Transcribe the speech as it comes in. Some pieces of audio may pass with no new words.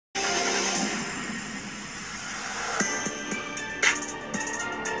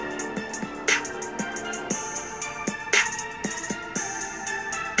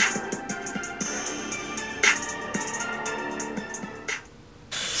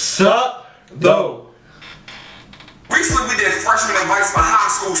Sup Tho. Recently we did freshman advice for high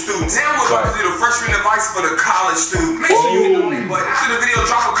school students. Now we're about to do the freshman advice for the college student. Make sure you hit the like button. After the video,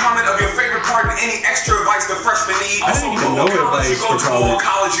 drop a comment of your favorite part and any extra advice the freshmen need. I didn't even know advice for college. What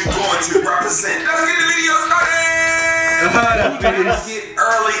college you going to represent. Let's get the video started. Get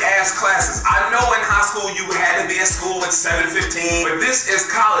early ass classes. I know in high school you had to be in school at 7:15, but this is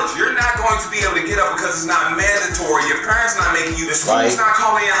college. You're not going to be able to get up because it's not mandatory. Your parents not making you. The school's not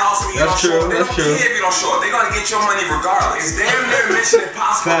calling your house when you don't show up. They don't care if you don't show up. They're gonna get your money regardless. It's damn near mission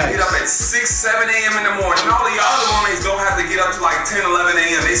impossible to get up at 6, 7 a.m. in the morning. And all the other roommates don't have to get up to like 10, 11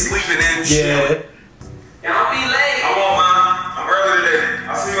 a.m. They sleeping in and shit. And I'll be late. I won't mind. I'm early today.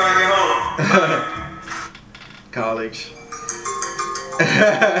 I'll see you when I get home. College.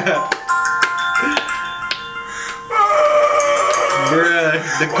 Bruh,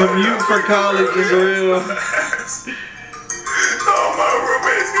 the commute for college is real. Oh, my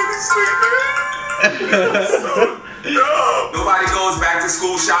roommate's getting sleeping. So dumb. Nobody goes back to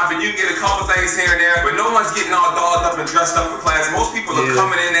school shopping. You can get a couple things here and there, but no one's getting all dolled up and dressed up for class. Most people are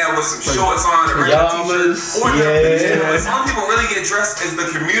coming in there with some shorts on, a regular t-shirt. Some people really get dressed as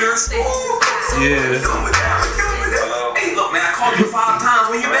the commuters. Hey, look, man, I called you 5 times.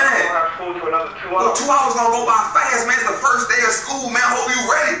 Where you been at? Look, 2 hours gonna go by fast, man. It's the first day of school, man. Hope you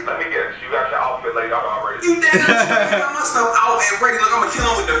ready. Let me guess. You got your outfit laid out already. You damn right. I got my stuff out and ready. Look, I'm gonna kill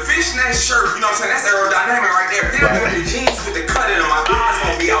him with the fishnet shirt. You know what I'm saying? That's aerodynamic right there. Then I'm doing the jeans with the cut in them. My eyes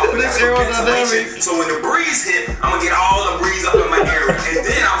gonna be out. That's aerodynamic. So when the breeze hit, I'm gonna get all the breeze up in my area. And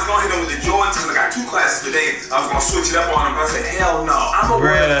then I was gonna hit him with the Jordans because I got 2 classes today. I was gonna switch it up on him, but I said, hell no. I'm gonna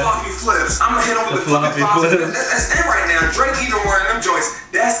wear the floppy flips. I'm gonna hit him with the floppy flips. That's in right now. Drake even wearing them joints.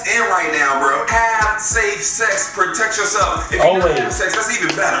 That's in right now, bro. Have safe sex. Protect yourself. If you don't have sex, that's even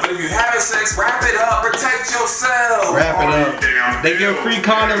better. But if you having sex, wrap it up. Protect yourself. Wrap it up. They give free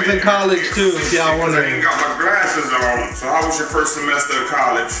condoms in college too, if y'all wondering. I got my glasses on. So how was your first semester of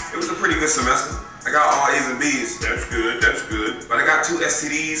college? It was a pretty good semester. I got all A's and B's. That's good, that's good. But I got 2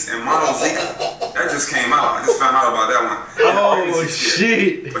 STDs and mono Zika. That just came out. I just found out about that one. Oh,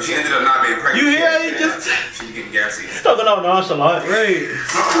 shit. But she ended up not being pregnant. You hear it? She be getting gassy. Talking all nonchalant. Right.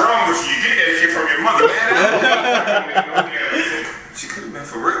 Something wrong with you. You get that shit from your mother, man. She could have been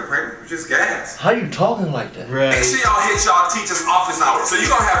for real pregnant. Just gas. How you talking like that? Right. Make sure y'all hit y'all teacher's office hours. So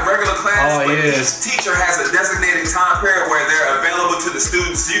you're going to have regular class, but each teacher has a designated time period where they're available to the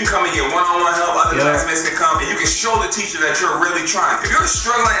students. So you can come and get one-on-one help. Other classmates can come, and you can show the teacher that you're really trying. If you're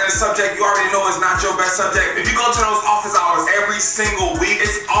struggling in a subject you already know is not your best subject, if you go to those office hours every single week,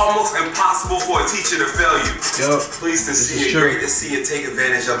 it's almost impossible for a teacher to fail you. Pleased to see you. Great to see you take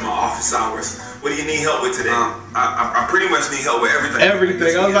advantage of my office hours. What do you need help with today? I pretty much need help with everything.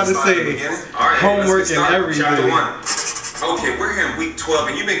 Everything. I was about to say. All right, homework and everything. Chapter 1. Okay, we're here in week 12,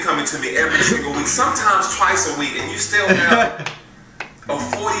 and you've been coming to me every single week, sometimes twice a week, and you still have a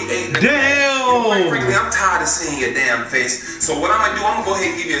 48. Damn! Quite frankly, I'm tired of seeing your damn face. So what I'm gonna do, I'm gonna go ahead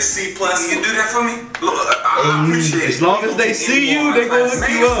and give you a C+. You can do that for me? Look, I appreciate it. As long as they see you, they gonna look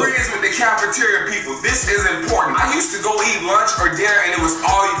you up. Make friends with the cafeteria people. This is important. I used to go eat lunch or dinner, and it was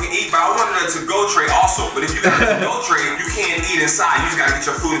all you can eat, but I wanted a to-go tray also. But if you got a to-go tray, you can't eat inside. You just gotta get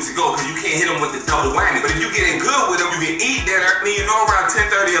your food in to-go because you can't hit them with the double whammy. But if you getting good with them, you can eat dinner. Then you know around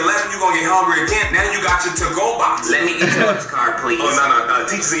 10:30, 11, you're gonna get hungry again. Now you got your to-go box. Let me get your lunch card, please. Oh, no.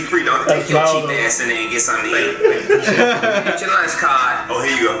 Teachers eat free, don't take your cheap ass in there and get something to eat. Get your lunch card. Oh,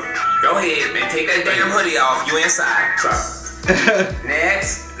 here you go. Go ahead, man. Take that damn hoodie off. You inside.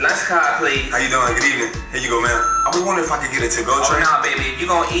 Next. Lunch card, please. How you doing? Good evening. Here you go, man. I was wondering if I could get a to-go tray. Oh, nah, baby. If you're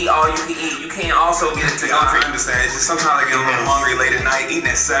gonna eat all you can eat, you can't also get a to-go tray. I understand. It's just sometimes I get a little hungry late at night, eating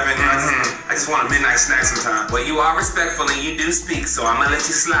at 7. I just want a midnight snack sometimes. Well, you are respectful and you do speak, so I'm gonna let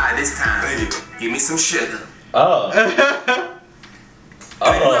you slide this time. Thank you. Give me some sugar. Oh.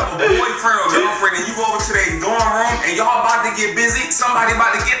 If you have a boyfriend or girlfriend and you go over to their dorm room and y'all about to get busy, somebody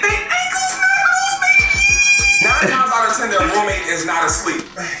about to get their ankles snagged. 9 times out of 10, their roommate is not asleep.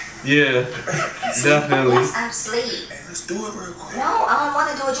 Yeah, definitely. Yes, I'm asleep. Hey, let's do it real quick. No, I don't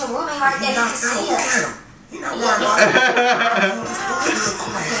want to do it. Your roommate right there. He can see us. You know what? Okay,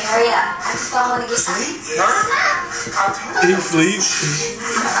 hurry up. I just don't want to get sleep. He sleep.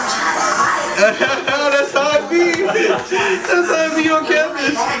 That's how it be. That's how it be on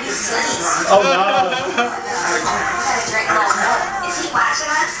campus. Oh no. Is he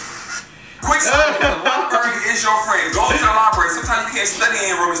watching us? Quick side, the library is your friend. Go to the library. Sometimes you can't study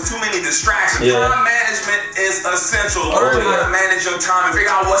in your room. There's too many distractions. Time management is essential. Learn how to manage your time and figure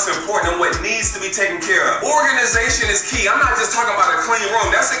out what's important and what needs to be taken care of. Organization is key. I'm not just talking about a clean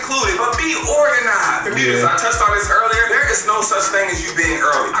room. That's included. But be organized. Computers, I touched on this earlier. There is no such thing as you being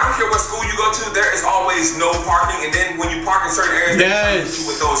early. I don't go to, there is always no parking, and then when you park in certain areas, they hit you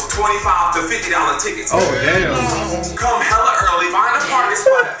with those $25 to $50 tickets. Oh damn! Come hella early, find a parking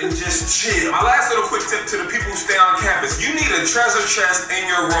spot, and just chill. My last little quick tip to the people who stay on campus: you need a treasure chest in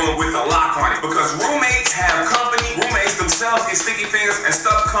your room with a lock on it, because roommates have company. Roommates themselves get sticky fingers, and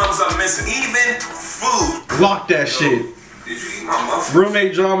stuff comes up missing, even food. Lock that shit. Did you eat my muffins?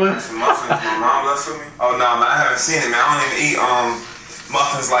 Roommate drama. Some muffins my mom left for me. Oh no, man, I haven't seen it, man. I don't even eat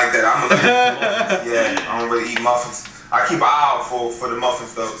muffins like that. I'm allergic to muffins. Yeah, I don't really eat muffins. I keep an eye out for the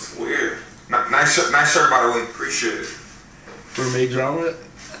muffins though. It's weird. Nice shirt by the way. Appreciate it. Roommate drama.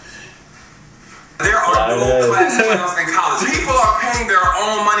 There are no class finals in college. People are paying their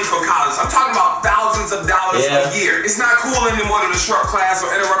own money for college. I'm talking about thousands of dollars a year. It's not cool anymore to disrupt class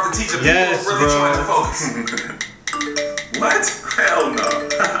or interrupt the teacher. People are really trying to focus. What? Hell no.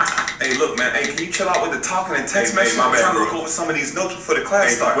 Hey, look, man. Hey, can you chill out with the talking and text messaging? I'm trying to look over some of these notes before the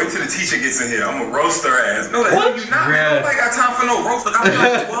class starts. Wait till the teacher gets in here. I'm gonna roast her ass. No, the hell you not. Man. Nobody got time for no roast. Look, I pay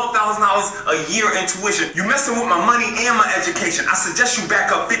like $12,000 a year in tuition. You messing with my money and my education. I suggest you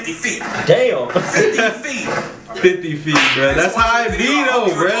back up 50 feet. Damn. 50 feet. 50 feet, bro. That's how it be though,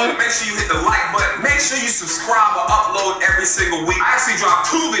 bro. Make sure you hit the like button. Make sure you subscribe or upload every single week. I actually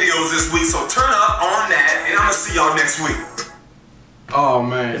dropped 2 videos this week, so turn up on that, and I'm gonna see y'all next week. Oh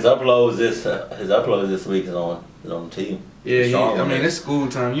man. His uploads this week is on the team. Yeah, I mean it's school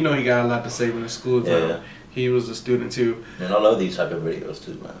time. You know he got a lot to say when it's school time. Yeah. He was a student too. And I love these type of videos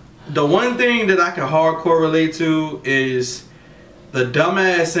too, man. The one thing that I can hardcore relate to is the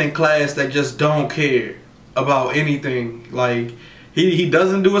dumbass in class that just don't care about anything. Like he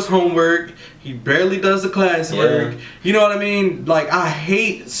doesn't do his homework. He barely does the classwork. Yeah. You know what I mean? Like I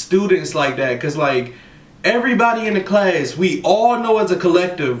hate students like that because like everybody in the class, we all know as a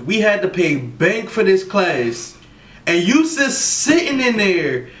collective, we had to pay bank for this class. And you just sitting in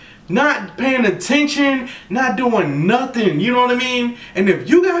there, not paying attention, not doing nothing, you know what I mean? And if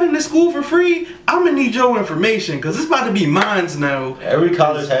you got into school for free, I'm gonna need your information, because it's about to be mine now. Every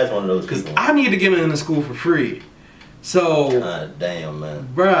college has one of those people. Because I need to get into school for free. So, God damn, man.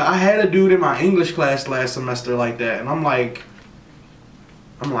 Bruh, I had a dude in my English class last semester like that, and I'm like,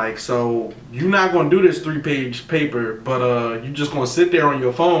 so you're not gonna do this 3-page paper, but you just gonna sit there on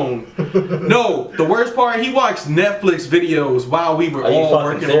your phone. No, the worst part, he watched Netflix videos while we were all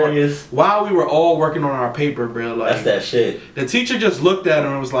working on our paper, bro. Like, that's that shit. The teacher just looked at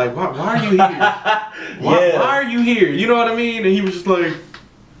him and was like, why are you here? Why are you here? You know what I mean? And he was just like,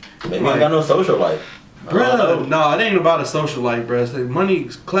 maybe I got no social life. Bro, no, it ain't about a social life, bro. Money,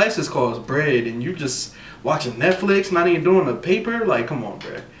 classes cost bread, and you just watching Netflix, not even doing a paper. Like, come on,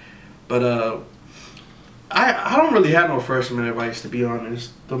 bro. But I don't really have no freshman advice, to be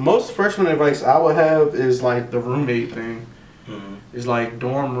honest. The most freshman advice I would have is like the roommate thing. It's like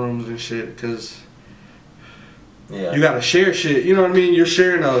dorm rooms and shit, because you gotta share shit. You know what I mean? You're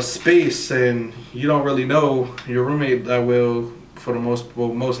sharing a space, and you don't really know your roommate that well. For the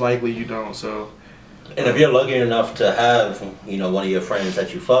most likely you don't. So. And if you're lucky enough to have, you know, one of your friends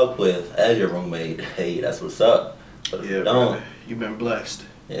that you fuck with as your roommate, hey, that's what's up. But if you don't, brother, you've been blessed.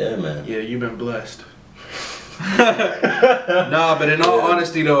 Yeah, man. Yeah, you've been blessed. Nah, but in all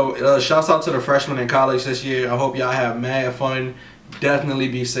honesty though, shouts out to the freshmen in college this year. I hope y'all have mad fun. Definitely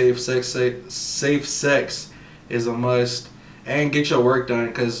be safe. Safe sex is a must. And get your work done,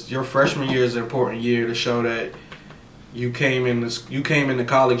 because your freshman year is an important year to show that you came into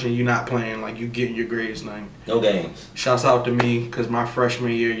college and you're not playing, like you getting your grades done. No games. Shouts out to me, because my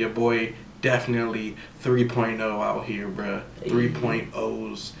freshman year, your boy definitely 3.0 out here, bruh.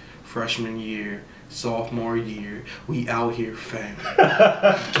 3.0s freshman year, sophomore year. We out here, fam.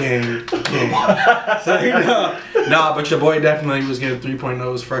 Gang. So, you know, nah, but your boy definitely was getting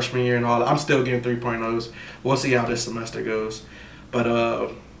 3.0s freshman year and all that. I'm still getting 3.0s. We'll see how this semester goes.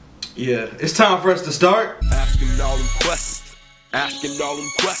 But, yeah, it's time for us to start. Asking all them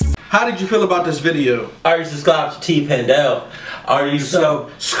questions. How did you feel about this video? Are you subscribed to T Pandel? Are you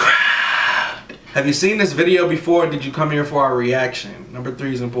subscribed? Have you seen this video before? Did you come here for our reaction? Number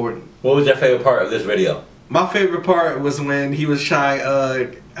 3 is important. What was your favorite part of this video? My favorite part was when he was trying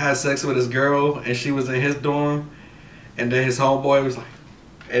have sex with his girl, and she was in his dorm, and then his homeboy was like,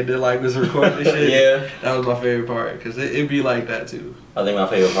 and then like was recording this shit. Yeah. That was my favorite part, because it'd be like that too. I think my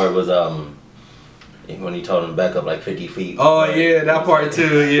favorite part was when he told him to back up like 50 feet. Oh yeah, that part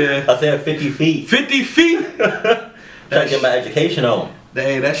too, yeah. I said 50 feet. 50 feet? Trying to get my education on.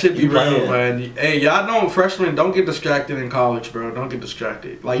 Hey, that should be real, man. Hey, y'all know freshmen, don't get distracted in college, bro. Don't get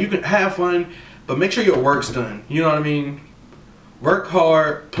distracted. Like, you can have fun, but make sure your work's done. You know what I mean? Work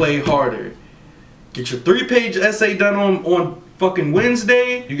hard, play harder. Get your 3-page essay done on fucking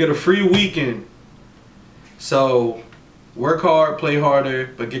Wednesday, you get a free weekend. So work hard, play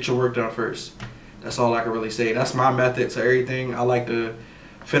harder, but get your work done first. That's all I can really say. That's my method to everything. I like to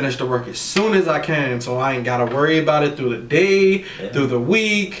finish the work as soon as I can, so I ain't gotta worry about it through the day, through the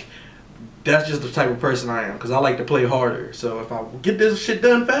week. That's just the type of person I am, because I like to play harder. So if I get this shit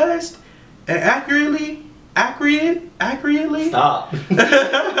done fast and accurately, Stop.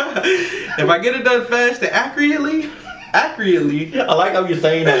 if I get it done fast and accurately, I like how you're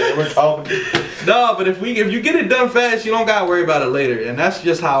saying that. We're talking. no, but if you get it done fast, you don't gotta worry about it later. And that's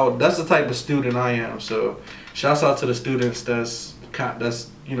just that's the type of student I am. So shouts out to the students that's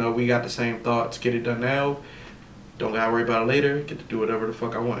you know, we got the same thoughts. Get it done now, don't gotta worry about it later, get to do whatever the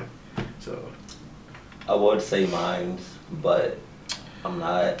fuck I want. So I would say mines, but I'm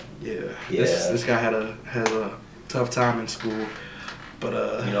not. Yeah. This guy has a tough time in school, but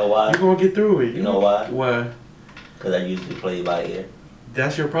you know why? You're gonna get through it. You know why? Why? Because I usually play by ear.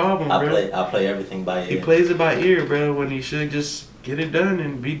 That's your problem, bro. I play everything by ear. He plays it by ear, bro, when he should just get it done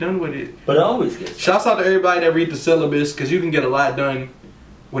and be done with it. But it always gets done. Shouts out to everybody that read the syllabus, because you can get a lot done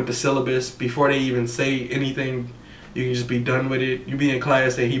with the syllabus before they even say anything. You can just be done with it. You be in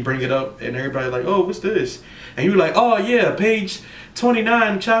class and he bring it up and everybody like, oh, what's this? And you like, oh yeah, page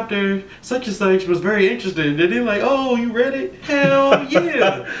 29, chapter such and such was very interesting. And they're like, oh, you read it? Hell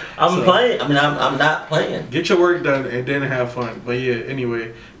yeah. I'm playing. I mean, I'm not playing. Get your work done and then have fun. But yeah,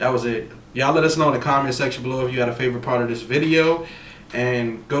 anyway, that was it. Y'all let us know in the comment section below if you got a favorite part of this video.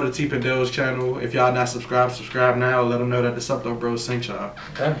 And go to T Pendel's channel. If y'all not subscribed, subscribe now. Let them know that the SupTho Bros sent y'all.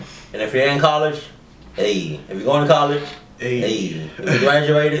 Okay. And if you're in college, hey. If you're going to college, hey. If you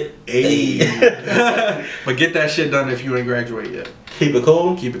graduated, hey. But get that shit done if you ain't graduated yet. Keep it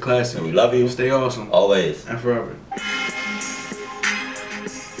cool. Keep it classy. And we love you. Stay awesome. Always. And forever.